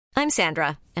I'm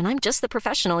Sandra, and I'm just the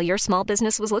professional your small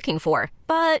business was looking for.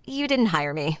 But you didn't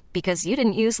hire me because you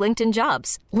didn't use LinkedIn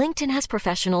Jobs. LinkedIn has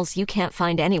professionals you can't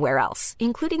find anywhere else,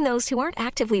 including those who aren't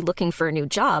actively looking for a new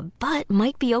job, but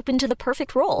might be open to the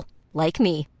perfect role, like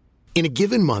me. In a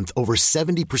given month, over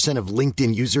 70% of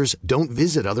LinkedIn users don't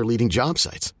visit other leading job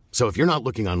sites. So if you're not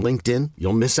looking on LinkedIn,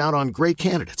 you'll miss out on great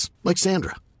candidates like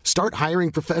Sandra. Start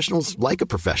hiring professionals like a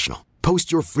professional.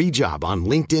 Post your free job on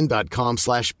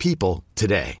linkedin.com/people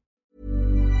today.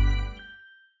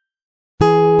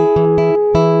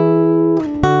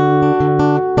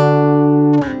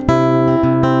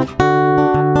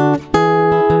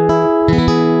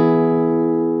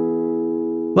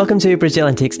 Welcome to Brazil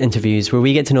Antiques Interviews, where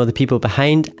we get to know the people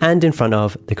behind and in front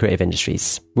of the creative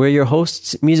industries. We're your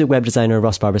hosts, music web designer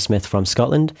Ross Barber-Smith from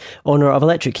Scotland, owner of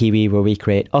Electric Kiwi, where we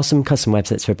create awesome custom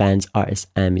websites for bands, artists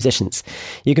and musicians.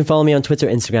 You can follow me on Twitter,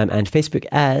 Instagram and Facebook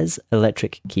as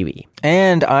Electric Kiwi.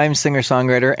 And I'm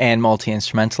singer-songwriter and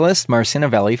multi-instrumentalist Marcio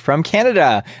Novelli from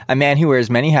Canada, a man who wears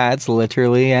many hats,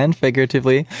 literally and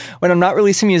figuratively. When I'm not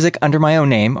releasing music under my own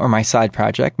name or my side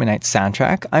project, Midnight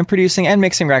Soundtrack, I'm producing and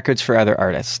mixing records for other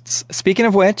artists. Speaking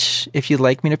of which, if you'd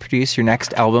like me to produce your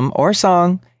next album or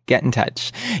song, get in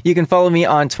touch. You can follow me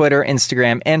on Twitter,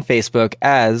 Instagram, and Facebook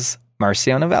as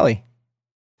Marcio Novelli.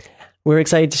 We're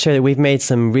excited to share that we've made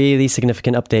some really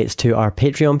significant updates to our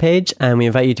Patreon page, and we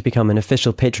invite you to become an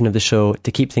official patron of the show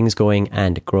to keep things going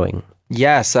and growing.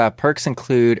 Yes, perks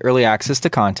include early access to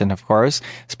content, of course,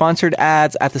 sponsored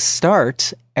ads at the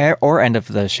start or end of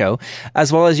the show,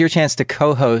 as well as your chance to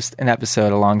co-host an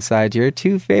episode alongside your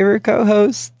two favorite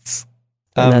co-hosts.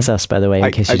 And that's us, by the way,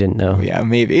 in case you didn't know. Yeah,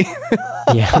 maybe.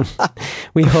 Yeah,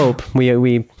 we hope. We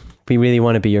really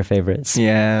want to be your favorites.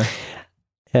 Yeah.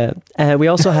 We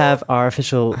also have our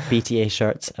official BTA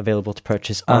shirts available to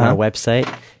purchase on our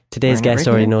website. Today's guest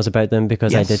already knows about them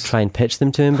because I did try and pitch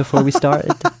them to him before we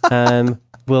started.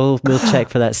 We'll check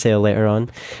for that sale later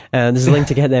on. There's a link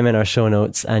to get them in our show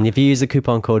notes. And if you use the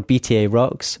coupon code BTA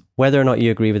Rocks, whether or not you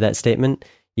agree with that statement,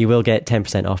 you will get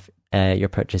 10% off your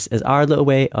purchase. Is our little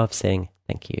way of saying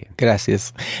thank you.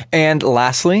 Gracias. And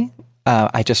lastly,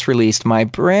 I just released my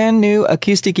brand new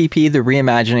acoustic EP, The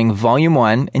Reimagining Volume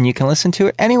 1, and you can listen to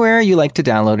it anywhere you like to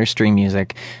download or stream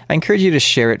music. I encourage you to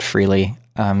share it freely,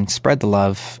 spread the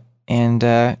love, and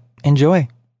enjoy.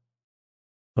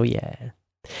 Oh, yeah.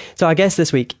 So our guest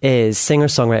this week is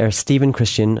singer-songwriter Stephen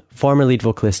Christian, former lead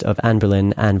vocalist of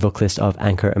Anberlin and vocalist of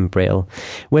Anchor and Braille.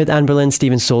 With Anberlin,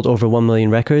 Stephen sold over 1 million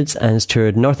records and has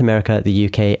toured North America, the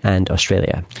UK and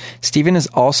Australia. Stephen is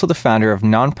also the founder of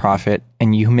non-profit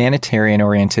and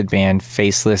humanitarian-oriented band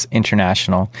Faceless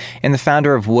International and the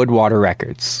founder of Woodwater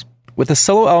Records. With a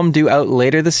solo album due out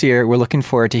later this year, we're looking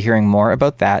forward to hearing more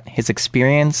about that, his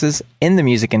experiences in the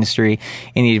music industry,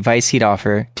 and the advice he'd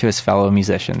offer to his fellow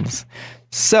musicians.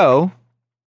 So,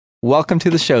 welcome to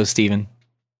the show, Stephen.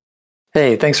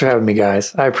 Hey, thanks for having me,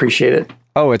 guys. I appreciate it.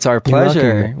 Oh, it's our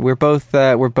pleasure. We're both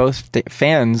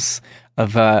fans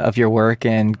of your work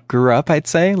and grew up, I'd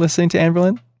say, listening to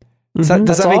Anberlin. Does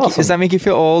that make you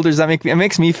feel old, or does that make me? It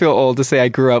makes me feel old to say I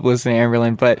grew up listening to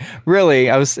Anberlin, but really,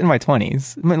 I was in my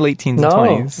 20s, my late teens and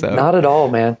 20s. So. Not at all,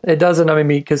 man. It doesn't.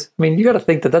 Because you got to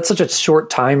think that that's such a short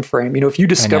time frame. If you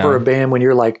discover a band when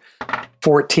you're like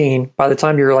 14, by the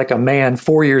time you're like a man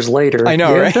 4 years later, I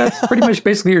know, right? That's pretty much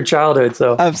basically your childhood.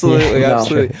 So absolutely.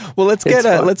 Well, let's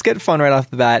get fun right off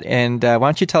the bat, and why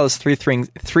don't you tell us three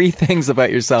things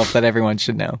about yourself that everyone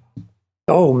should know?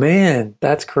 Oh man,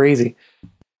 that's crazy.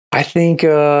 I think,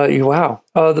 wow.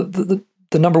 The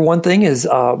number one thing is,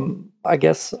 I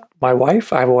guess, my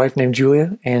wife. I have a wife named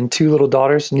Julia and two little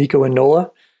daughters, Nico and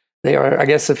Nola. They are, I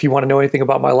guess, if you want to know anything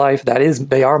about my life,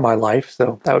 they are my life.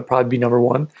 So that would probably be number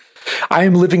one. I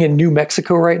am living in New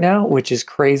Mexico right now, which is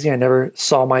crazy. I never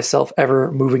saw myself ever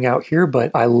moving out here,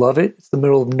 but I love it. It's the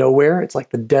middle of nowhere. It's like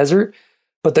the desert,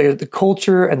 but the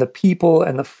culture and the people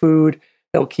and the food,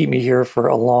 they'll keep me here for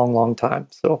a long, long time.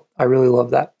 So I really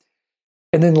love that.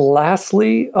 And then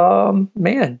lastly, I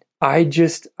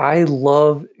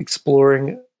love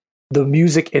exploring the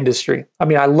music industry.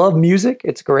 I love music.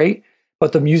 It's great.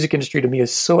 But the music industry to me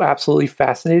is so absolutely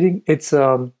fascinating. It's,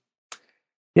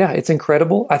 it's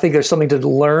incredible. I think there's something to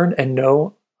learn and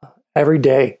know every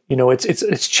day.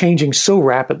 It's changing so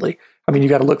rapidly. You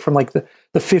got to look from like the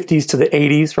 50s to the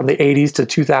 80s, from the 80s to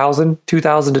 2000 to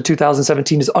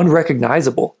 2017 is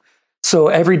unrecognizable. So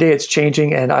every day it's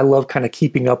changing, and I love kind of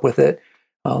keeping up with it.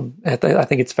 I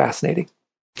think it's fascinating.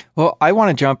 Well, I want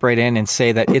to jump right in and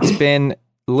say that it's been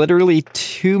literally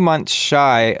 2 months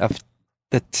shy of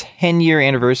the 10-year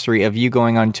anniversary of you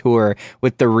going on tour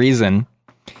with The Reason.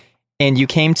 And you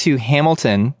came to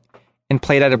Hamilton and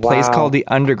played at a place called the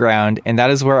Underground, and that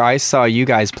is where I saw you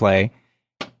guys play.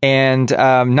 And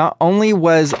not only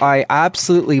was I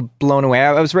absolutely blown away,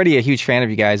 I was already a huge fan of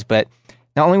you guys, but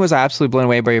not only was I absolutely blown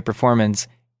away by your performance,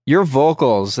 your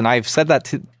vocals, and I've said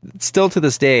that still to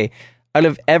this day, out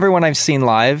of everyone I've seen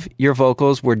live, your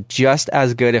vocals were just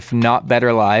as good, if not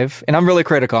better live. And I'm really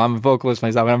critical. I'm a vocalist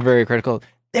myself, and I'm very critical.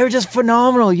 They were just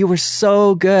phenomenal. You were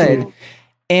so good.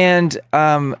 And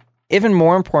even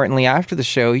more importantly, after the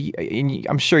show,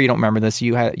 I'm sure you don't remember this.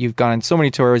 You've gone on so many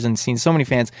tours and seen so many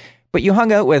fans, but you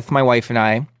hung out with my wife and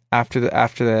I after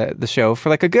the show for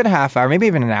like a good half hour, maybe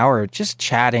even an hour, just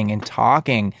chatting and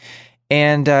talking.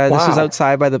 And this was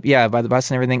outside by the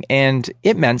bus and everything, and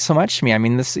it meant so much to me. I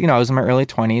mean, this, I was in my early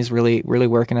 20s, really, really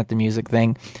working at the music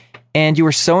thing, and you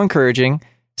were so encouraging,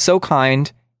 so kind,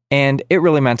 and it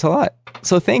really meant a lot.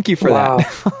 So thank you for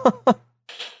that.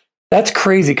 That's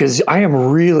crazy because I am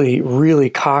really, really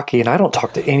cocky, and I don't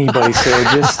talk to anybody. So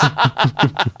just,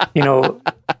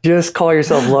 just call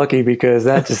yourself lucky because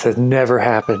that just has never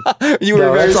happened. You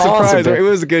were very surprised. Awesome. It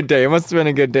was a good day. It must have been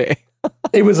a good day.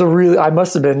 It was I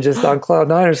must have been just on cloud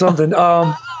 9 or something.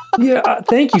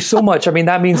 Thank you so much. I mean,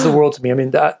 that means the world to me. I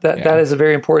mean, that is a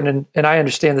very important, and I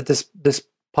understand that this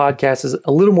podcast is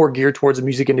a little more geared towards the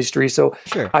music industry. So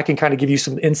sure. I can kind of give you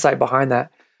some insight behind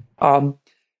that.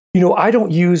 I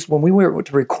don't use, when we were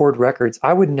to record records,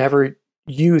 I would never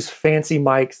use fancy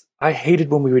mics. I hated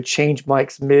when we would change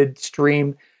mics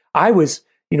midstream. I was,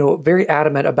 very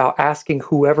adamant about asking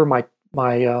whoever my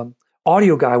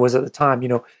audio guy was at the time,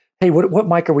 hey, what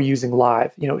mic are we using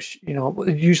live?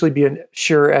 It'd usually be a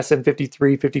Shure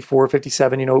SM53, 54,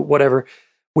 57, whatever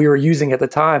we were using at the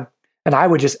time. And I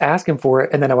would just ask him for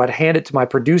it. And then I would hand it to my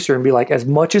producer and be like, as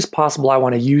much as possible, I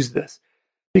want to use this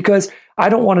because I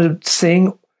don't want to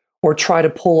sing or try to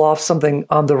pull off something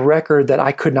on the record that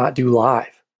I could not do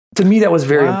live. To me, that was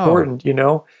very important,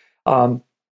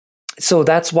 So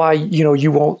that's why,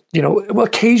 you won't,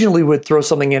 occasionally would throw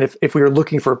something in if we were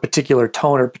looking for a particular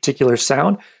tone or particular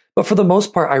sound. But for the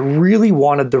most part, I really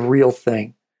wanted the real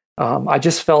thing. I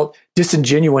just felt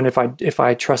disingenuous if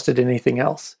I trusted anything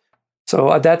else.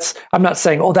 So I'm not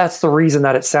saying, that's the reason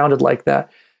that it sounded like that.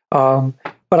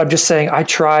 But I'm just saying I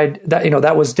tried that,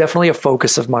 that was definitely a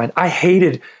focus of mine. I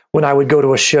hated when I would go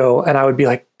to a show and I would be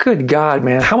like, good God,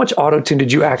 man, how much auto-tune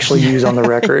did you actually use on the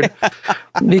record?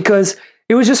 Because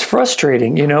it was just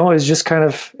frustrating, it was just kind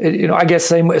of, I guess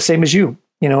same as you.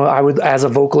 I would, as a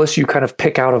vocalist, you kind of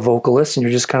pick out a vocalist and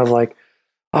you're just kind of like,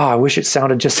 I wish it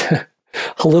sounded just a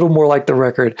little more like the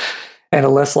record and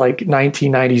less like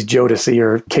 1990s Jodeci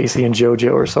or Casey and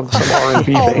JoJo or some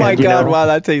R&B band. Oh my God, wow,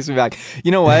 that takes me back.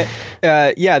 You know what?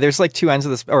 There's like two ends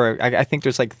of this, or I think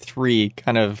there's like three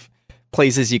kind of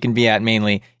places you can be at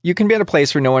mainly. You can be at a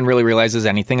place where no one really realizes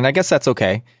anything, and I guess that's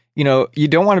okay. You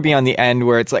don't want to be on the end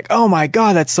where it's like, oh my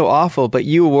God, that's so awful. But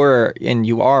you were, and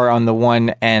you are on the one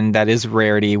end that is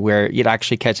rarity where it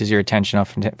actually catches your attention how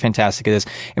fantastic it is.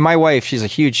 And my wife, she's a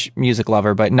huge music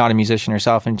lover, but not a musician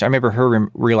herself. And I remember her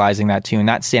realizing that too, and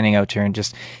that standing out to her, and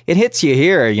just, it hits you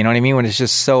here, you know what I mean? When it's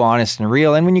just so honest and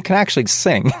real, and when you can actually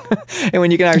sing and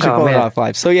when you can actually pull it off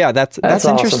live. So yeah, that's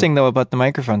awesome. Interesting though about the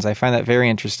microphones. I find that very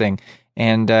interesting.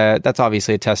 And that's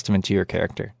obviously a testament to your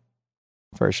character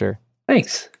for sure.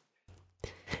 Thanks.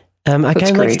 I kind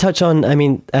of like to touch on,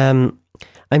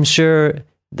 I'm sure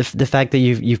the fact that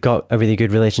you've got a really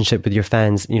good relationship with your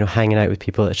fans, hanging out with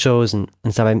people at shows and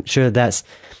stuff, I'm sure that's,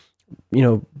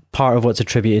 part of what's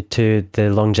attributed to the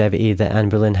longevity that Anne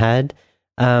Boleyn had.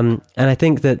 And I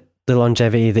think that the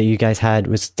longevity that you guys had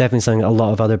was definitely something a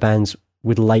lot of other bands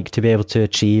would like to be able to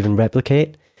achieve and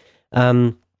replicate.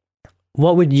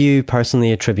 What would you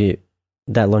personally attribute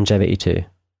that longevity to?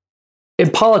 In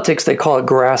politics, they call it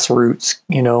grassroots,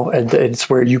 and it's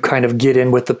where you kind of get in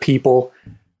with the people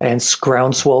and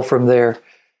groundswell from there.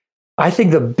 I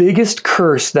think the biggest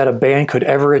curse that a band could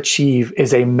ever achieve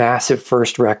is a massive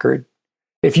first record.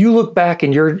 If you look back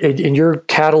in your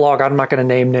catalog, I'm not going to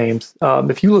name names.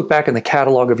 If you look back in the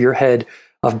catalog of your head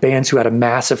of bands who had a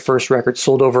massive first record,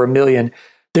 sold over 1 million,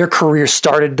 their career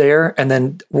started there and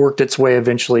then worked its way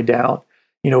eventually down.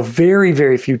 Very,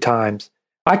 very few times.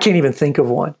 I can't even think of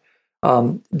one.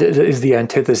 Is the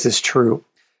antithesis true?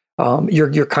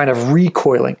 You're kind of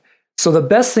recoiling. So the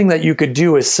best thing that you could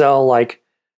do is sell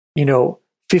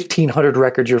 1,500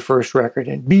 records your first record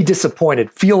and be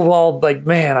disappointed, feel all like,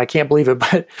 man, I can't believe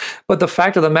it. But the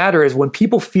fact of the matter is when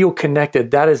people feel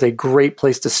connected, that is a great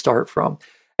place to start from.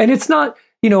 And it's not,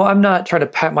 I'm not trying to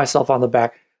pat myself on the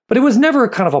back, but it was never a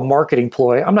kind of a marketing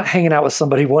ploy. I'm not hanging out with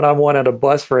somebody one-on-one at a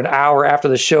bus for an hour after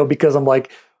the show because I'm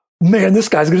like, man, this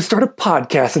guy's going to start a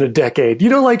podcast in a decade.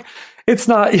 It's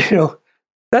not,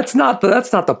 That's not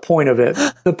the point of it.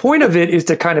 The point of it is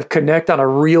to kind of connect on a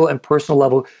real and personal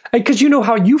level. Because you know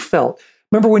how you felt.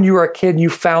 Remember when you were a kid and you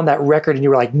found that record and you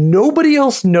were like, nobody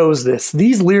else knows this.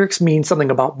 These lyrics mean something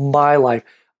about my life.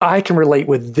 I can relate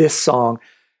with this song.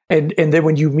 And then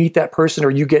when you meet that person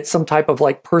or you get some type of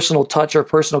like personal touch or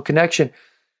personal connection,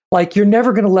 like you're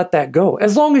never going to let that go.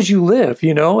 As long as you live,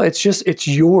 you know, it's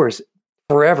yours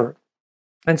forever.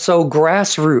 And so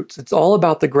grassroots, it's all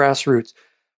about the grassroots,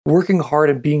 working hard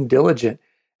and being diligent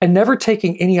and never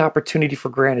taking any opportunity for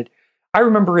granted. I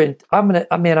remember I'm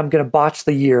going to botch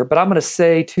the year, but I'm going to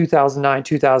say 2009,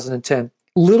 2010.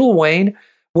 Lil Wayne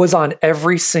was on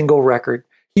every single record.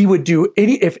 He would do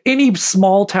if any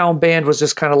small town band was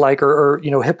just kind of like, or you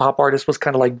know, hip hop artist was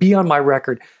kind of like, be on my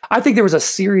record. I think there was a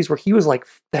series where he was like,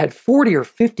 had 40 or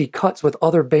 50 cuts with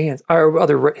other bands or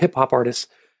other hip hop artists.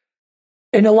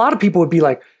 And a lot of people would be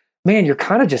like, man, you're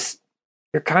kind of just,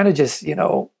 you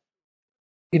know,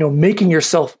 making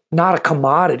yourself not a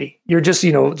commodity. You're just,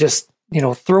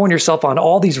 throwing yourself on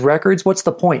all these records. What's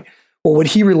the point? Well, when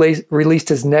he released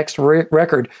his next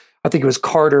record, I think it was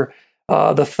Carter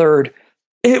the Third,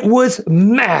 it was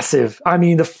massive. I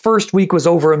mean, the first week was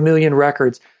over 1 million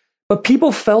records, but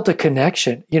people felt a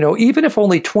connection, you know, even if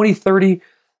only 20, 30,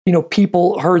 you know,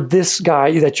 people heard this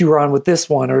guy that you were on with this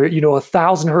one, or, you know,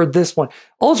 1,000 heard this one.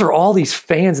 Those are all these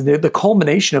fans. And the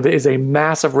culmination of it is a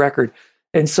massive record.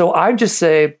 And so I just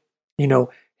say, you know,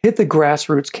 hit the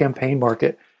grassroots campaign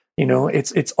market. You know,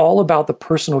 it's all about the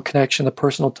personal connection, the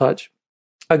personal touch.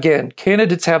 Again,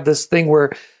 candidates have this thing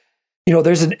where, you know,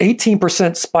 there's an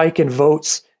 18% spike in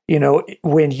votes, you know,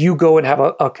 when you go and have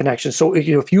a connection. So,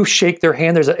 you know, if you shake their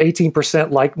hand, there's an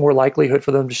 18% more likelihood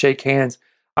for them to shake hands.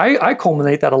 I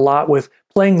culminate that a lot with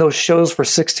playing those shows for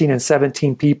 16 and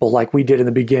 17 people like we did in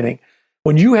the beginning.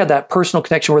 When you had that personal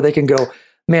connection where they can go,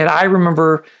 man, I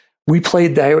remember we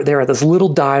played there at this little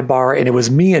dive bar and it was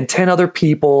me and 10 other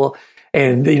people.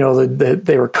 And, you know,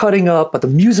 they were cutting up, but the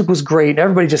music was great. And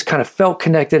everybody just kind of felt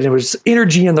connected. And there was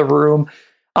energy in the room.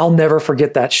 I'll never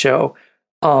forget that show.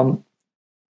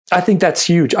 I think that's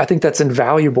huge. I think that's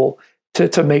invaluable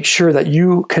to make sure that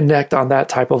you connect on that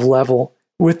type of level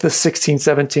with the 16,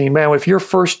 17. Man, if your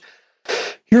first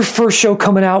show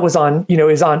coming out was on, you know,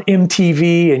 is on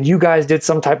MTV and you guys did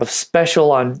some type of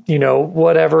special on, you know,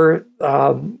 whatever,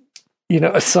 you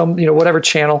know, some, you know, whatever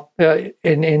channel, and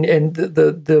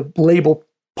the label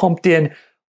pumped in,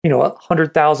 you know,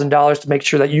 $100,000 to make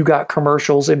sure that you got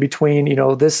commercials in between, you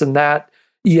know, this and that,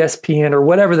 ESPN or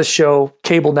whatever the show,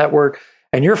 cable network,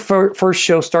 and your first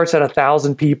show starts at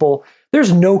 1,000 people.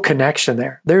 There's no connection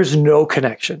there. There's no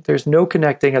connection. There's no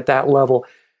connecting at that level.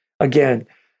 Again,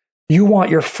 you want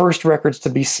your first records to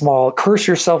be small. Curse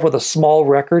yourself with a small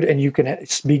record, and you can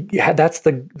be. That's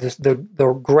the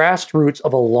grassroots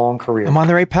of a long career. I'm on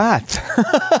the right path.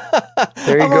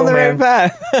 There you I'm go, on the man.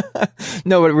 Right path.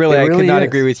 No, but really, I could not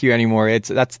agree with you anymore.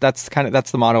 That's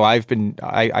the motto I've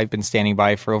been standing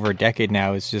by for over a decade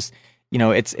now. It's just, you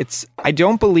know, it's. I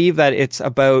don't believe that it's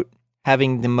about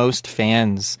having the most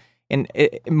fans, and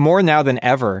more now than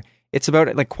ever. It's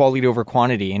about like quality over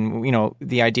quantity, and, you know,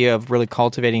 the idea of really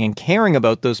cultivating and caring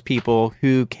about those people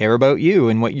who care about you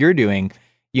and what you're doing,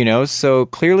 you know? So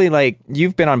clearly, like,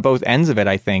 you've been on both ends of it,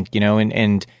 I think, you know,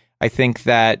 and I think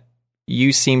that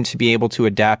you seem to be able to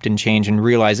adapt and change and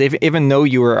realize, even though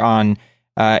you were on,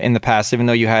 in the past, even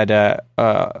though you had,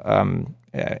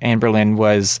 Anberlin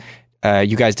was,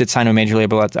 you guys did sign a major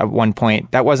label at one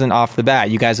point. That wasn't off the bat.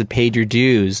 You guys had paid your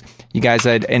dues. You guys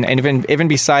had, and even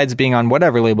besides being on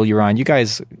whatever label you're on, you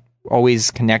guys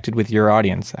always connected with your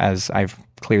audience, as I've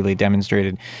clearly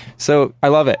demonstrated. So I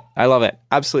love it. I love it.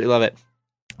 Absolutely love it.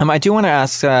 I do want to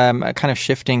ask, kind of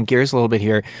shifting gears a little bit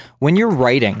here. When you're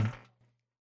writing,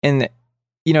 and,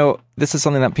 you know, this is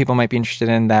something that people might be interested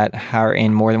in that are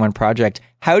in more than one project.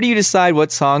 How do you decide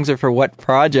what songs are for what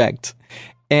project?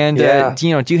 And, do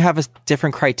you have a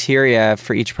different criteria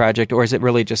for each project, or is it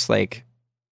really just like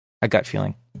a gut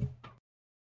feeling?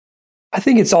 I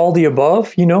think it's all the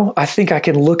above. You know, I think I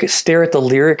can stare at the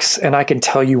lyrics and I can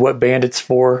tell you what band it's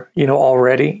for, you know,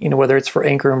 already, you know, whether it's for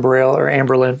Anchor and Braille or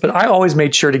Anberlin. But I always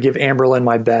made sure to give Anberlin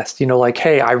my best, you know, like,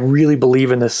 hey, I really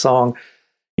believe in this song.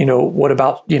 You know, what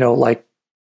about, you know, like,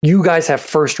 you guys have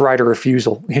first right of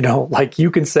refusal, you know, like you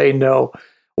can say no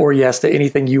or yes to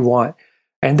anything you want.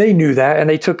 And they knew that, and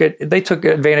they took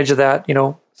advantage of that, you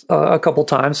know, several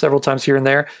times here and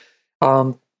there.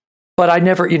 But I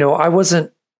never, you know, I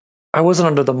wasn't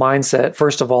under the mindset,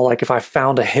 first of all, like if I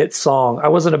found a hit song, I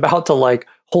wasn't about to like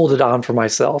hold it on for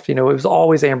myself. You know, it was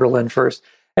always Anberlin first.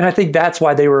 And I think that's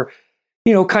why they were,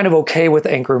 kind of okay with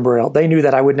Anchor and Braille. They knew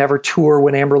that I would never tour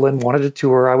when Anberlin wanted to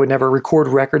tour. I would never record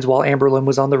records while Anberlin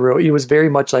was on the road. It was very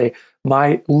much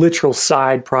my literal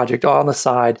side project on the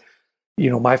side.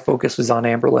 My focus was on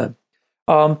Anberlin.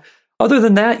 Other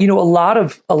than that, a lot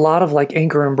of like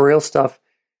Anchor and Braille stuff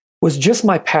was just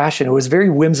my passion. It was very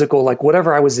whimsical, like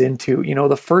whatever I was into.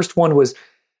 The first one was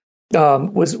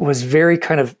very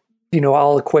kind of,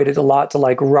 I'll equate it a lot to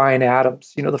like Ryan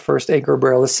Adams, the first Anchor and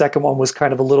Braille. The second one was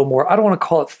kind of a little more, I don't want to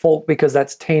call it folk because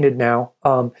that's tainted now,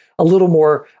 a little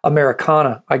more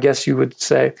Americana, I guess you would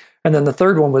say. And then the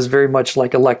third one was very much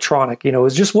like electronic, it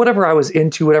was just whatever I was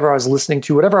into, whatever I was listening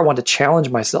to, whatever I wanted to challenge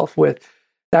myself with.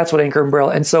 That's what Anchor and Braille.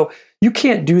 And so you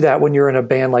can't do that when you're in a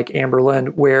band like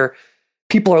Anberlin where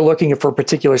people are looking for a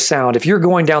particular sound. If you're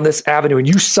going down this avenue and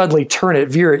you suddenly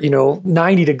veer it,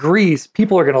 90 degrees, you're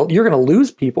going to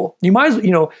lose people. You might,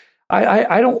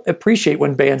 I don't appreciate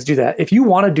when bands do that. If you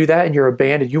want to do that and you're a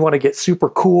band and you want to get super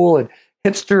cool and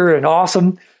hipster and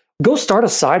awesome, go start a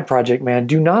side project, man.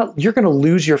 You're going to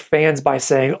lose your fans by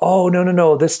saying, oh,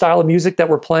 no, this style of music that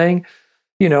we're playing,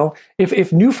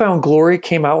 if New Found Glory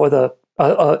came out with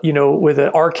with an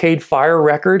Arcade Fire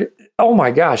record, oh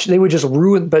my gosh, they would just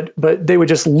ruin, but they would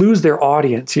just lose their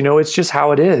audience. It's just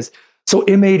how it is. So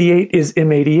M88 is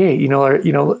M88,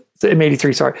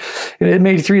 M83, sorry.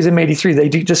 M83 is M83. They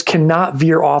just cannot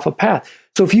veer off a path.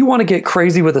 So if you want to get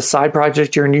crazy with a side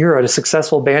project, you're a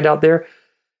successful band out there,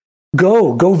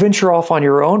 go venture off on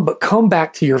your own, but come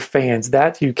back to your fans.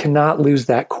 That you cannot lose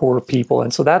that core of people.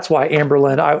 And so that's why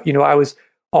Anberlin, I was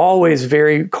always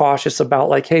very cautious about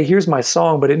like, hey, here's my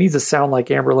song, but it needs to sound like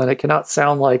Anberlin. It cannot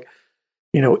sound like,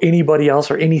 anybody else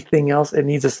or anything else. It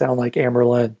needs to sound like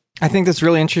Anberlin. I think that's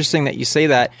really interesting that you say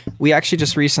that. We actually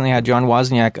just recently had John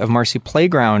Wozniak of Marcy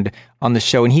Playground on the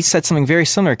show, and he said something very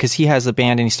similar because he has a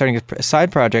band and he's starting a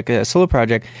side project, a solo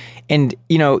project. And,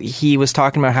 he was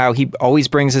talking about how he always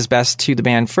brings his best to the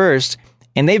band first.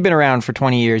 And they've been around for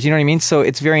 20 years, you know what I mean? So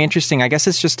it's very interesting. I guess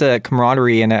it's just a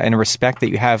camaraderie and a respect that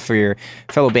you have for your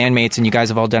fellow bandmates, and you guys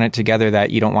have all done it together, that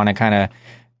you don't want to kind of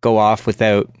go off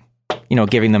without,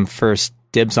 giving them first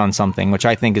dibs on something, which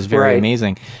I think is very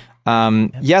amazing.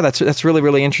 That's really,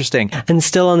 really interesting. And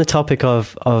still on the topic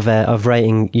of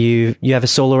writing, you have a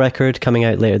solo record coming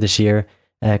out later this year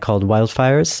called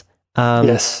Wildfires.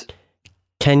 Yes.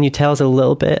 Can you tell us a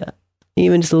little bit,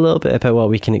 even just a little bit, about what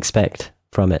we can expect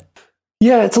from it?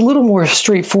 Yeah, it's a little more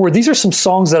straightforward. These are some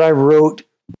songs that I wrote,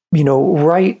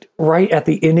 right at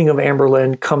the ending of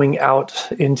Anberlin, coming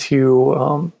out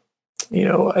into,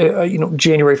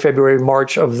 January, February,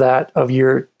 March of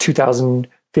year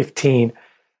 2015.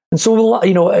 And so,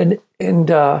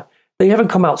 they haven't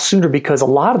come out sooner because a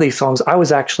lot of these songs I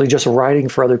was actually just writing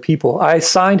for other people. I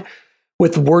signed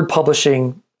with Word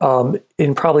Publishing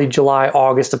in probably July,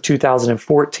 August of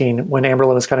 2014 when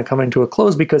Anberlin was kind of coming to a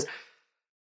close, because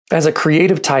as a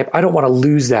creative type, I don't want to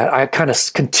lose that. I kind of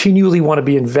continually want to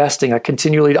be investing. I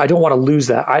don't want to lose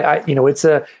that.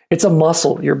 It's a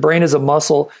muscle. Your brain is a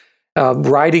muscle.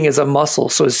 Writing is a muscle.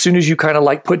 So as soon as you kind of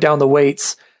like put down the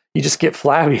weights, you just get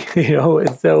flabby,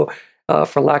 and so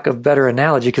for lack of better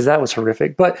analogy, because that was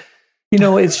horrific. But,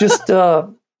 it's just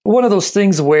one of those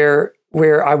things where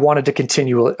I wanted to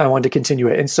continue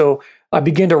it. And so I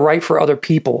began to write for other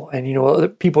people, and, other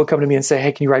people would come to me and say,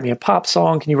 hey, can you write me a pop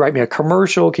song? Can you write me a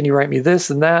commercial? Can you write me this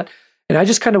and that? And I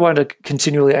just kind of wanted to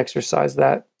continually exercise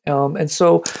that. And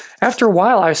so after a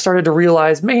while, I started to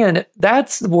realize, man,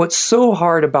 that's what's so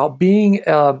hard about being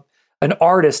an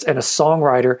artist and a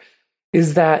songwriter,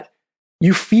 is that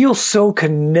you feel so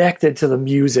connected to the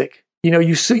music.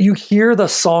 You hear the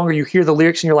song or you hear the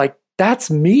lyrics and you're like,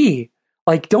 that's me.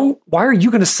 Like, why are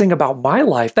you going to sing about my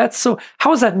life?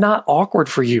 How is that not awkward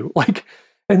for you?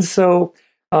 And so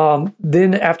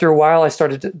then after a while, I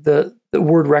started the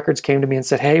Word Records came to me and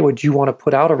said, hey, would you want to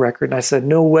put out a record? And I said,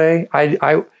 no way.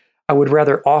 I would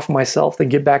rather off myself than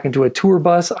get back into a tour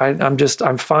bus.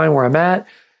 I'm fine where I'm at.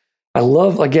 I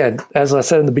love, again, as I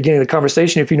said in the beginning of the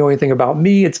conversation, if you know anything about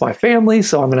me, it's my family.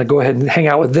 So I'm going to go ahead and hang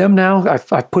out with them now.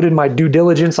 I've put in my due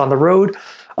diligence on the road.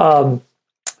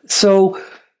 So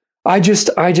I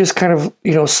just kind of,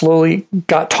 slowly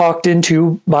got talked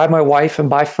into by my wife and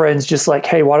by friends, just like,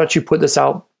 hey, why don't you put this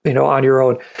out, on your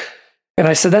own? And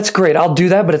I said, that's great. I'll do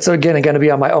that. But it's, again, going to be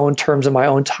on my own terms and my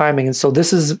own timing. And so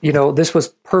this is, this was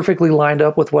perfectly lined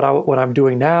up with what I'm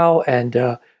doing now. And,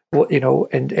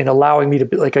 and allowing me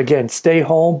to, like, again, stay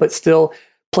home, but still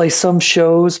play some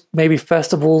shows, maybe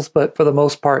festivals, but for the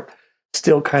most part,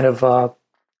 still kind of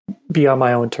be on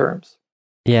my own terms.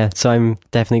 Yeah, so I'm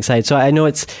definitely excited. So I know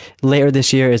it's later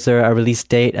this year. Is there a release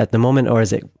date at the moment, or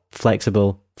is it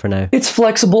flexible for now? It's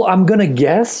flexible. I'm going to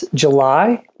guess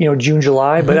July, June,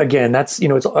 July. But again, that's,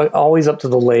 it's always up to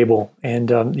the label. And,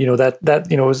 that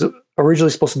was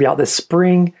originally supposed to be out this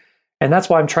spring. And that's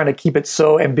why I'm trying to keep it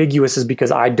so ambiguous, is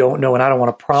because I don't know and I don't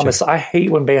want to promise. Sure. I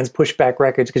hate when bands push back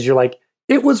records because you're like,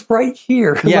 it was right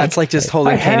here. Yeah, it's like just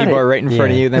holding a candy bar right in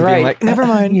front of you, then being like, never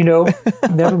mind.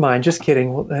 Never mind, just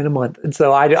kidding, in a month. And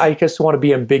so I just want to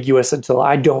be ambiguous until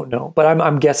I don't know. But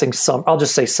I'm guessing I'll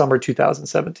just say summer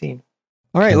 2017.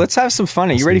 All right, let's have some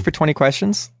fun. Are you ready for 20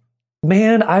 questions?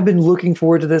 Man, I've been looking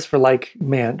forward to this for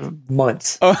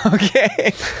months. Oh,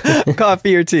 okay.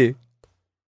 Coffee or tea?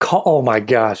 Oh my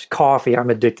gosh, coffee. I'm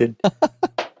addicted.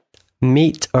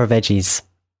 Meat or veggies?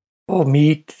 Oh,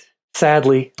 meat.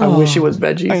 Sadly, I wish it was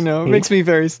veggies. I know. It makes me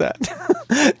very sad.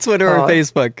 Twitter or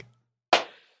Facebook?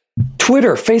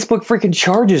 Twitter. Facebook freaking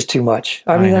charges too much.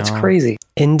 I mean, that's crazy.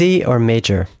 Indie or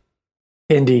major?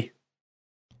 Indie.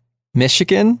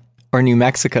 Michigan or New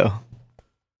Mexico?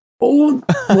 Oh,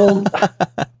 well,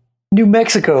 New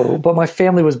Mexico, but my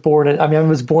family was born I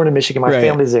was born in Michigan. My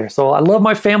family's there. So I love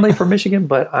my family from Michigan,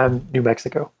 but I'm New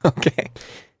Mexico. Okay.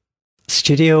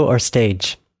 Studio or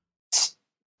stage?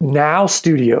 Now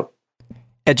studio.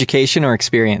 Education or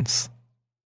experience?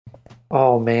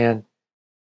 Oh, man.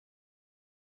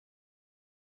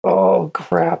 Oh,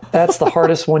 crap. That's the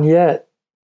hardest one yet.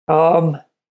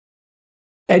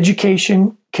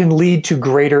 Education can lead to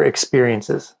greater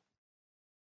experiences.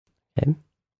 Okay.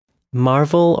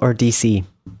 Marvel or DC?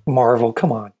 Marvel.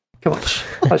 Come on.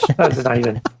 That's not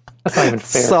even fair.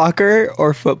 Soccer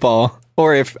or football?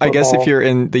 Or I guess if you're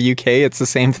in the UK, it's the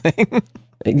same thing.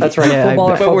 That's right. Yeah,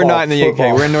 but we're not in the UK.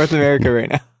 We're in North America right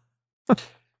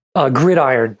now.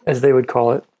 Gridiron, as they would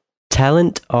call it.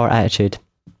 Talent or attitude?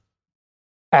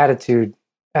 Attitude.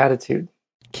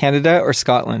 Canada or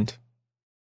Scotland?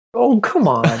 Oh, come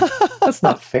on. That's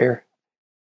not fair.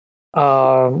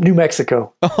 New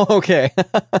Mexico. Oh, okay.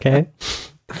 Okay.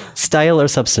 Style or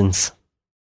substance?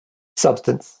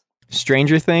 Substance.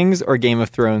 Stranger Things or Game of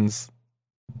Thrones?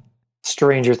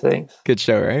 Stranger Things. Good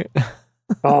show, right?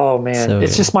 Oh, man.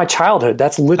 It's just my childhood.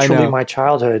 That's literally my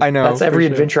childhood. I know. That's every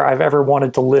adventure I've ever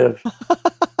wanted to live.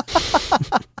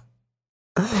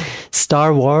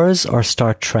 Star Wars or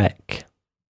Star Trek?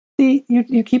 See,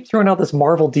 you keep throwing out this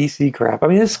Marvel DC crap. I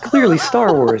mean, it's clearly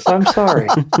Star Wars. I'm sorry.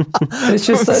 It's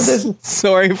just...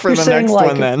 sorry for the next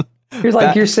one, then.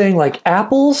 You're saying like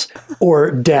apples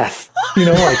or death.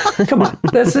 Come on.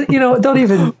 That's, don't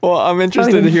even... Well, I'm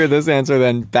interested to hear this answer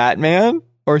then. Batman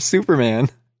or Superman?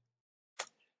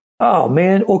 Oh,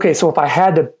 man. Okay, so if I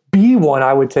had to be one,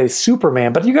 I would say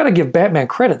Superman. But you got to give Batman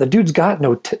credit. The dude's got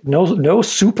no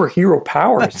superhero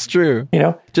powers. That's true.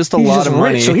 Just he's lot of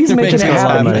money. Rich, so he's making it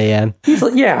happen. Money,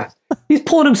 yeah. He's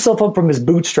pulling himself up from his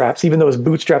bootstraps, even though his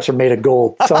bootstraps are made of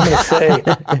gold. So I'm going to say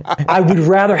I would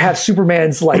rather have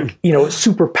Superman's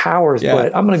superpowers,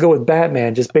 but I'm going to go with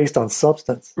Batman just based on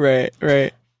substance. Right.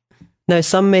 Now,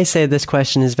 some may say this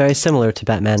question is very similar to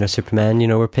Batman or Superman.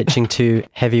 We're pitching two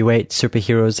heavyweight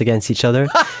superheroes against each other.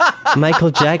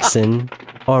 Michael Jackson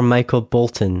or Michael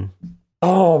Bolton?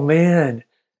 Oh, man.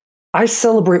 I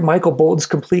celebrate Michael Bolton's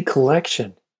complete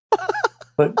collection.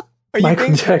 But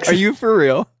Michael Jackson... Are you for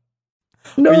real?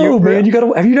 No, man.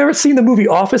 Have you never seen the movie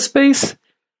Office Space?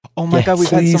 Oh, my God. We've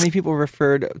had so many people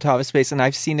referred to Office Space, and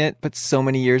I've seen it, but so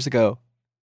many years ago.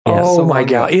 Yeah, oh my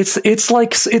God. It's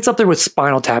like, it's up there with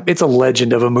Spinal Tap. It's a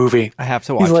legend of a movie. I have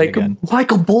to watch it again.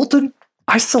 Michael Bolton,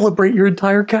 I celebrate your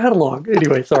entire catalog.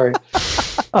 Anyway, sorry.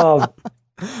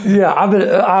 Yeah,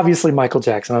 obviously Michael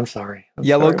Jackson. I'm sorry.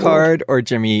 Yellow Card or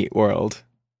Jimmy Eat World?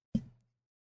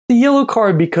 The Yellow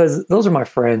Card, because those are my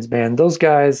friends, man. Those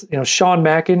guys, Sean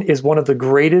Mackin is one of the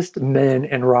greatest men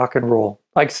in rock and roll.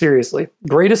 Like, seriously,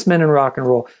 greatest men in rock and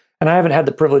roll. And I haven't had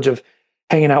the privilege of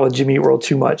hanging out with Jimmy Eat World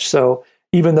too much. So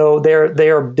even though they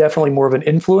are definitely more of an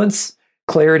influence,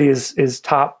 Clarity is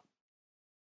top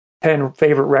 10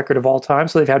 favorite record of all time.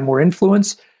 So they've had more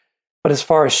influence. But as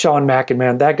far as Sean Mackin,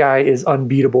 man, that guy is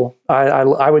unbeatable.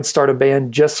 I would start a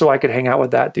band just so I could hang out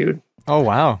with that dude. Oh,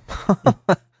 wow.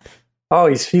 Oh,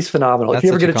 he's phenomenal. If you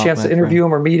ever get a chance to interview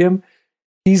him or meet him,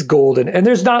 he's golden. And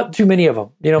there's not too many of them.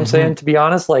 You know what I'm saying? To be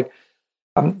honest,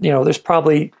 there's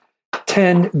probably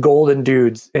 10 golden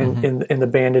dudes in the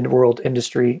band and world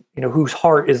industry, whose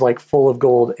heart is like full of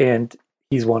gold, and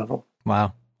he's one of them.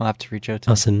 Wow. I'll have to reach out to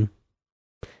him. Awesome.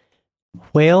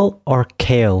 Whale or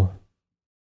kale?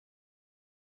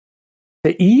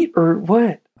 To eat or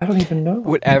what? I don't even know.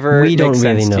 Whatever we don't makes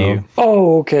really sense know. To you.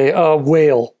 Oh, okay.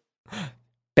 Whale.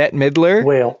 Bette Midler?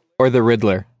 Whale. Or the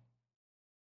Riddler?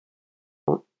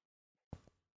 The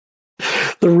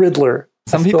Riddler.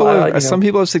 Some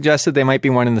people have suggested they might be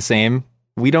one and the same.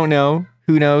 We don't know.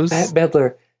 Who knows? Bette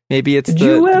Midler. Maybe it's Did the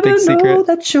you ever big secret. know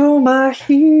that you're my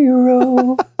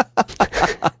hero?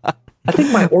 I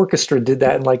think my orchestra did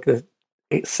that in like the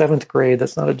 7th grade.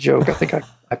 That's not a joke. I think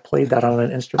I played that on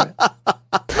an instrument.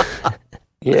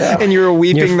 Yeah. And you were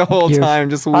weeping the whole time,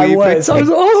 just weeping. I was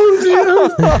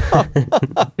oh,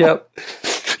 yeah. Yep.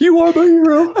 You are my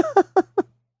hero.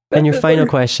 And your final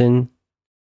question,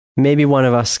 maybe one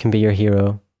of us can be your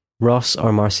hero, Ross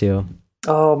or Marcio.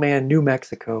 Oh man, New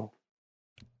Mexico.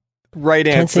 Right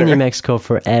answer. Can't say New Mexico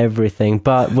for everything,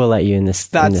 but we'll let you in this.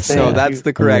 That's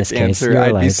the correct answer.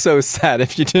 I'd be so sad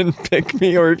if you didn't pick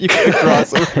me or if you picked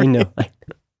Ross. I know.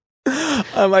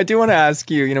 I do want to ask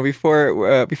you, before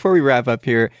we wrap up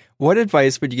here, what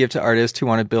advice would you give to artists who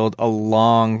want to build a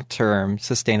long-term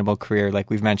sustainable career, like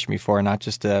we've mentioned before, not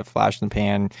just a flash in the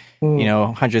pan,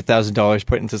 $100,000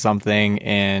 put into something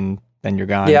and then you're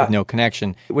gone with no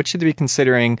connection? What should they be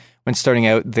considering when starting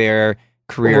out their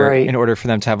career in order for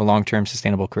them to have a long-term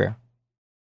sustainable career?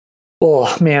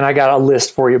 Oh man, I got a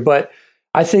list for you, but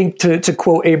I think to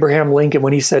quote Abraham Lincoln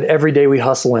when he said, "Every day we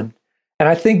hustling," and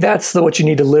I think that's what you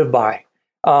need to live by.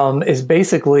 Is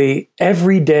basically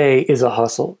every day is a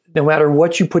hustle. No matter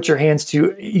what you put your hands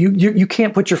to, you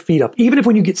can't put your feet up. Even if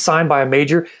when you get signed by a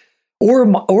major or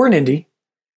an indie,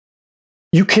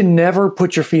 you can never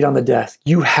put your feet on the desk.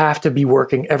 You have to be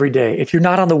working every day. If you're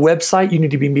not on the website, you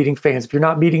need to be meeting fans. If you're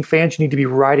not meeting fans, you need to be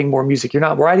writing more music. You're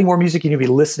not writing more music, you need to be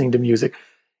listening to music.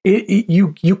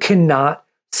 You cannot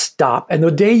stop. And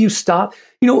the day you stop,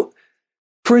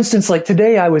 for instance, like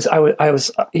today, I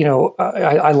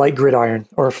like gridiron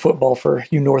or football for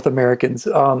you North Americans.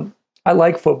 I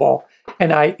like football,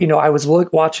 and I was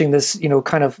watching this,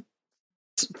 kind of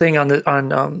thing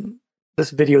on this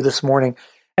video this morning,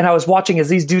 and I was watching as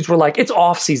these dudes were like, "It's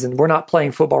off season, we're not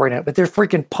playing football right now," but they're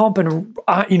freaking pumping,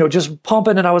 just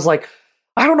pumping, and I was like,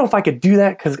 I don't know if I could do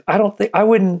that because I don't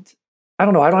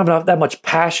have that much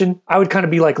passion. I would kind of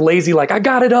be like lazy, like I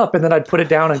got it up, and then I'd put it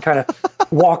down and kind of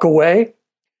walk away.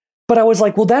 But I was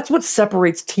like, well, that's what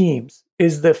separates teams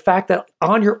is the fact that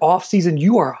on your off season,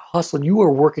 you are hustling, you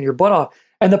are working your butt off.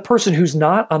 And the person who's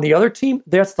not on the other team,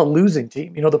 that's the losing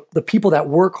team. The people that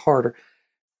work harder.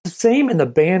 The same in the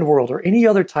band world or any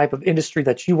other type of industry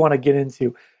that you want to get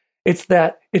into. It's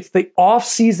the off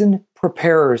season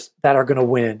preparers that are going to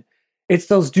win. It's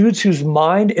those dudes whose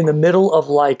mind in the middle of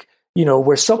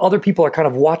where some other people are kind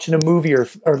of watching a movie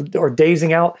or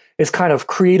dazing out is kind of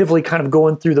creatively kind of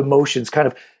going through the motions, kind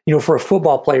of, for a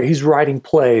football player, he's writing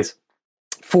plays.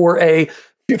 For a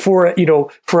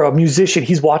musician,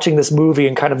 he's watching this movie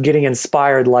and kind of getting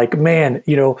inspired, like, man,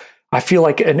 I feel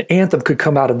like an anthem could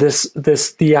come out of this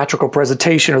theatrical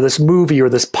presentation or this movie or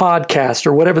this podcast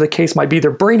or whatever the case might be.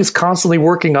 Their brain is constantly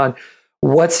working on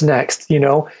what's next,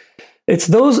 It's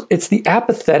the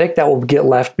apathetic that will get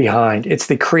left behind. It's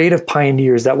the creative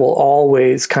pioneers that will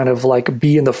always kind of like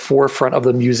be in the forefront of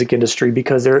the music industry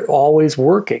because they're always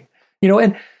working,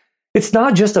 and it's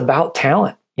not just about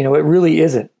talent. It really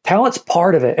isn't. Talent's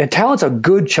part of it, and talent's a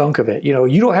good chunk of it. You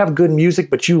don't have good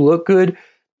music, but you look good.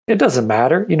 It doesn't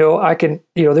matter.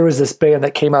 There was this band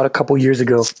that came out a couple years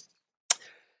ago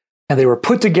and they were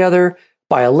put together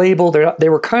by a label. They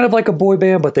were kind of like a boy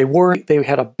band, but they weren't. They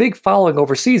had a big following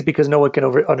overseas because no one can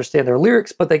understand their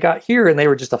lyrics, but they got here and they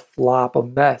were just a flop, a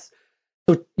mess.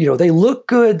 So, they looked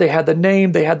good. They had the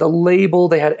name, they had the label,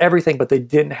 they had everything, but they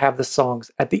didn't have the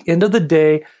songs. At the end of the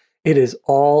day, it is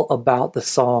all about the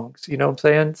songs. You know what I'm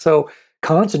saying? So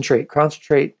concentrate,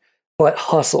 but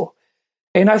hustle.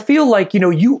 And I feel like,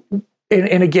 and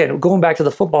again, going back to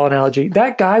the football analogy,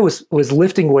 that guy was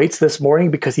lifting weights this morning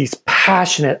because he's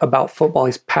passionate about football.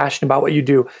 He's passionate about what you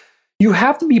do. You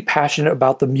have to be passionate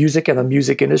about the music and the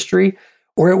music industry,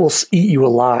 or it will eat you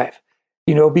alive,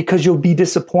 because you'll be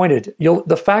disappointed.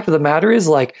 The fact of the matter is,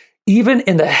 like, even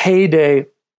in the heyday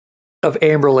of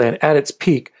Anberland at its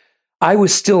peak, I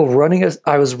was still running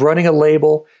a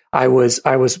label. I was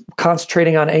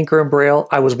concentrating on Anchor and Braille.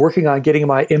 I was working on getting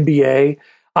my MBA.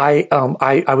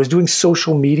 I was doing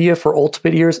social media for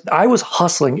Ultimate Ears. I was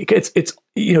hustling. It's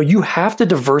you have to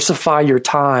diversify your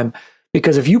time,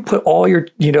 because if you put all your,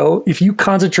 if you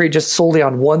concentrate just solely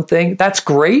on one thing, that's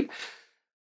great,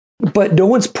 but no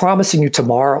one's promising you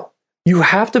tomorrow. You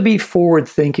have to be forward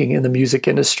thinking in the music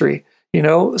industry,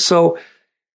 so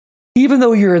even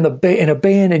though you're in a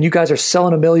band and you guys are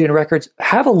selling 1 million records,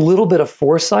 have a little bit of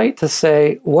foresight to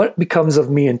say, what becomes of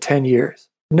me in 10 years?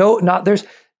 There's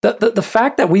the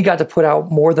fact that we got to put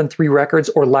out more than 3 records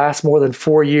or last more than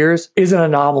 4 years is an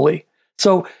anomaly.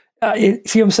 So see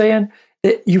what I'm saying?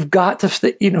 You've got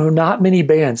to, not many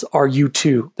bands are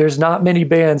U2. There's not many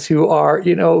bands who are,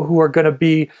 who are going to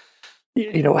be,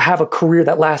 have a career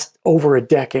that lasts over a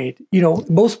decade.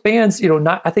 Most bands,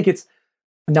 I think it's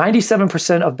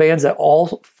 97% of bands that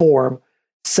all form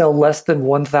sell less than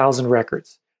 1,000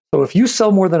 records. So if you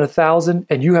sell more than 1,000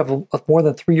 and you have a more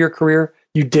than 3-year career,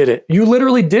 you did it. You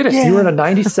literally did it. Yeah. You were in a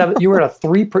 97. You were in a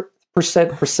 3%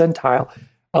 percentile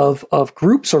of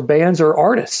groups or bands or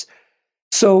artists.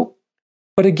 So,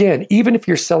 but again, even if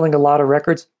you're selling a lot of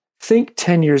records, think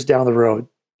 10 years down the road.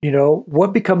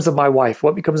 What becomes of my wife?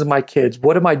 What becomes of my kids?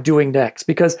 What am I doing next?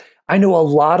 Because I know a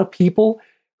lot of people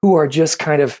who are just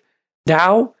kind of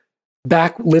now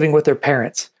back living with their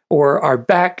parents, or are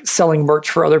back selling merch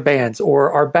for other bands,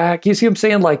 or are back, you see what I'm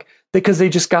saying? Like, because they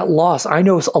just got lost. I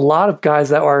know a lot of guys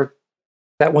that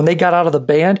when they got out of the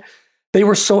band, they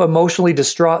were so emotionally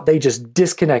distraught, they just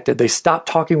disconnected. They stopped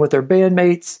talking with their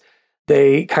bandmates.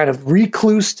 They kind of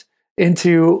reclused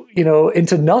into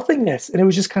nothingness. And it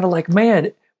was just kind of like,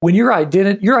 man, when your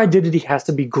identity has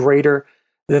to be greater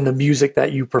than the music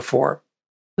that you perform.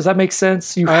 Does that make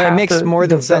sense? It makes more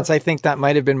than sense. I think that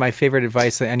might have been my favorite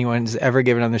advice that anyone's ever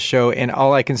given on the show. And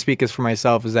all I can speak is for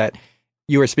myself is that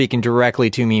you are speaking directly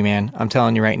to me, man. I'm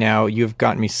telling you right now, you've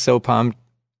gotten me so pumped.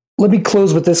 Let me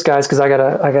close with this, guys, because I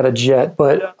got a jet.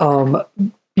 But,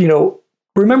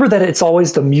 remember that it's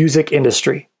always the music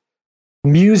industry.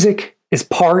 Music is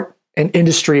part and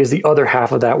industry is the other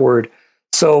half of that word.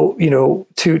 So,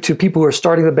 to people who are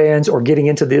starting the bands or getting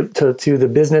into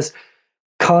the business,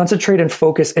 concentrate and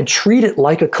focus and treat it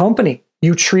like a company.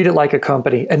 You treat it like a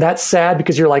company. And that's sad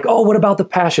because you're like, oh, what about the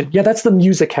passion? Yeah, that's the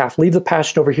music half. Leave the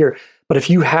passion over here. But if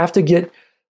you have to get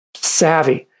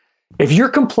savvy, if you're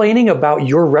complaining about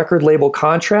your record label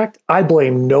contract, I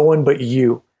blame no one but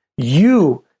you.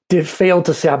 You did fail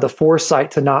to have the foresight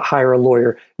to not hire a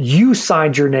lawyer. You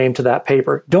signed your name to that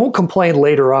paper. Don't complain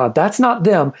later on. That's not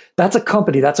them. That's a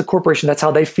company. That's a corporation. That's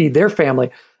how they feed their family.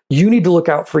 You need to look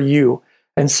out for you.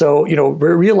 And so,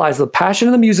 realize the passion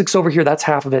of the music's over here. That's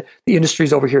half of it. The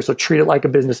industry's over here. So treat it like a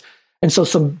business. And so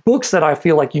some books that I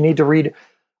feel like you need to read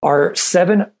are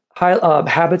 7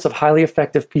 Habits of Highly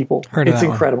Effective People. It's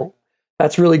incredible.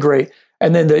 That's really great.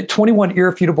 And then the 21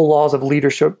 Irrefutable Laws of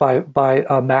Leadership by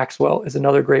Maxwell is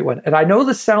another great one. And I know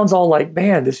this sounds all like,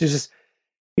 man, this is just,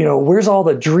 where's all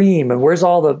the dream and where's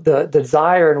all the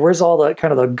desire and where's all the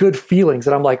kind of the good feelings?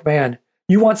 And I'm like, man,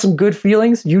 you want some good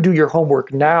feelings? You do your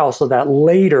homework now so that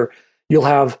later you'll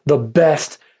have the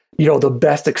best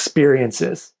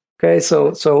experiences. Okay.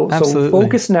 So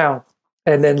focus now.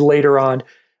 And then later on,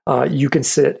 you can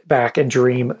sit back and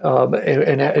dream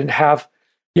and have,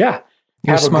 yeah.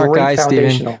 You're a smart guy,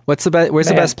 Steven. Where's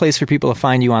the best place for people to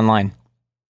find you online?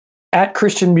 At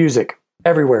Christian Music,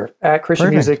 everywhere. At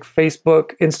Christian Music,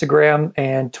 Facebook, Instagram,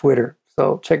 and Twitter.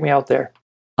 So check me out there.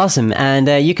 Awesome. And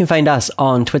you can find us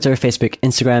on Twitter, Facebook,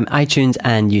 Instagram, iTunes,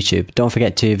 and YouTube. Don't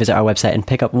forget to visit our website and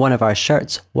pick up one of our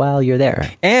shirts while you're there.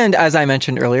 And as I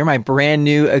mentioned earlier, my brand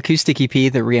new acoustic EP,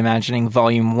 The Reimagining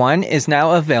Volume 1, is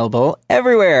now available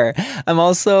everywhere. I'm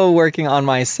also working on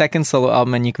my second solo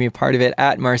album, and you can be a part of it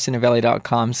at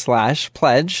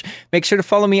marcinovelli.com/pledge. Make sure to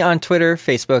follow me on Twitter,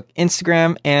 Facebook,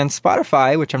 Instagram, and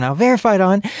Spotify, which I'm now verified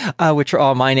on, which are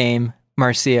all my name,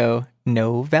 Marcio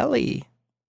Novelli.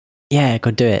 Yeah, go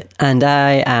do it. And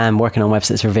I am working on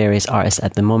websites for various artists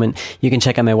at the moment. You can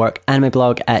check out my work and my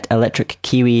blog at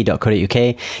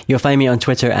electrickiwi.co.uk. You'll find me on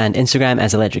Twitter and Instagram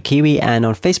as Electric Kiwi and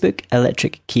on Facebook,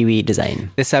 Electric Kiwi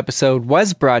Design. This episode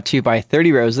was brought to you by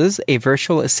 30 Roses, a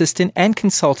virtual assistant and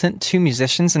consultant to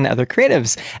musicians and other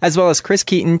creatives, as well as Chris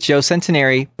Keaton, Joe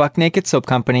Centenary, Buck Naked Soap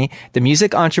Company, the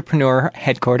Music Entrepreneur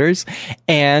Headquarters,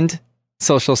 and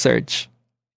Social Surge.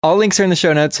 All links are in the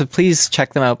show notes, so please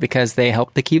check them out because they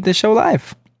help to keep the show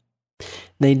alive.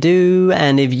 They do,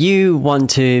 and if you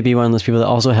want to be one of those people that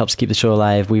also helps keep the show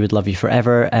alive, we would love you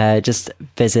forever. Just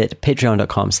visit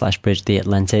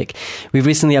patreon.com/bridgetheatlantic. We've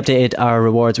recently updated our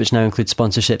rewards, which now include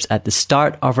sponsorships at the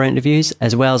start of our interviews,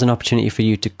 as well as an opportunity for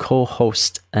you to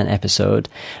co-host an episode.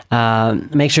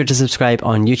 Make sure to subscribe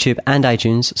on YouTube and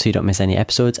iTunes so you don't miss any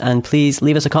episodes, and please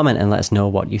leave us a comment and let us know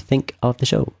what you think of the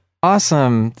show.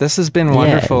 Awesome. This has been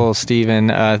wonderful, Steven.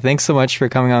 Thanks so much for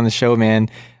coming on the show, man.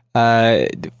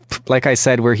 Like I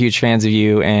said, we're huge fans of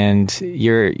you, and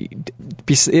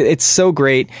it's so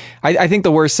great. I think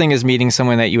the worst thing is meeting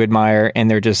someone that you admire and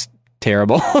they're just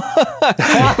terrible. But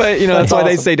that's why awesome.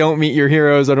 They say don't meet your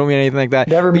heroes. I don't mean anything like that.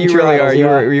 Never meet you your really idols,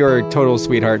 are. Yeah. You're a total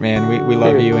sweetheart, man. We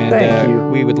love you, and thank you.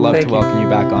 We would love to welcome you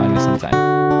back on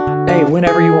sometime. Hey,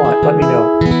 whenever you want, let me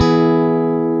know.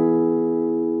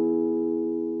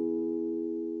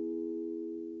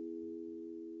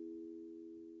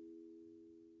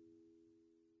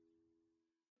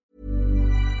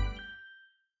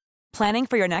 Planning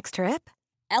for your next trip?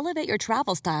 Elevate your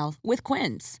travel style with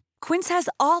Quince. Quince has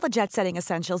all the jet-setting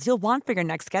essentials you'll want for your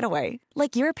next getaway,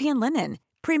 like European linen,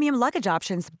 premium luggage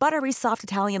options, buttery soft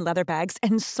Italian leather bags,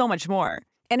 and so much more.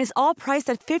 And is all priced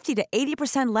at 50 to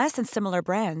 80% less than similar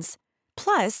brands.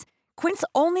 Plus, Quince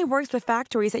only works with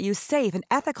factories that use safe and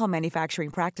ethical manufacturing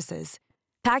practices.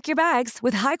 Pack your bags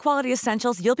with high-quality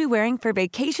essentials you'll be wearing for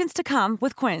vacations to come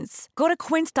with Quince. Go to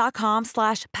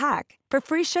quince.com/pack for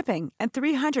free shipping and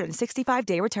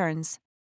 365-day returns.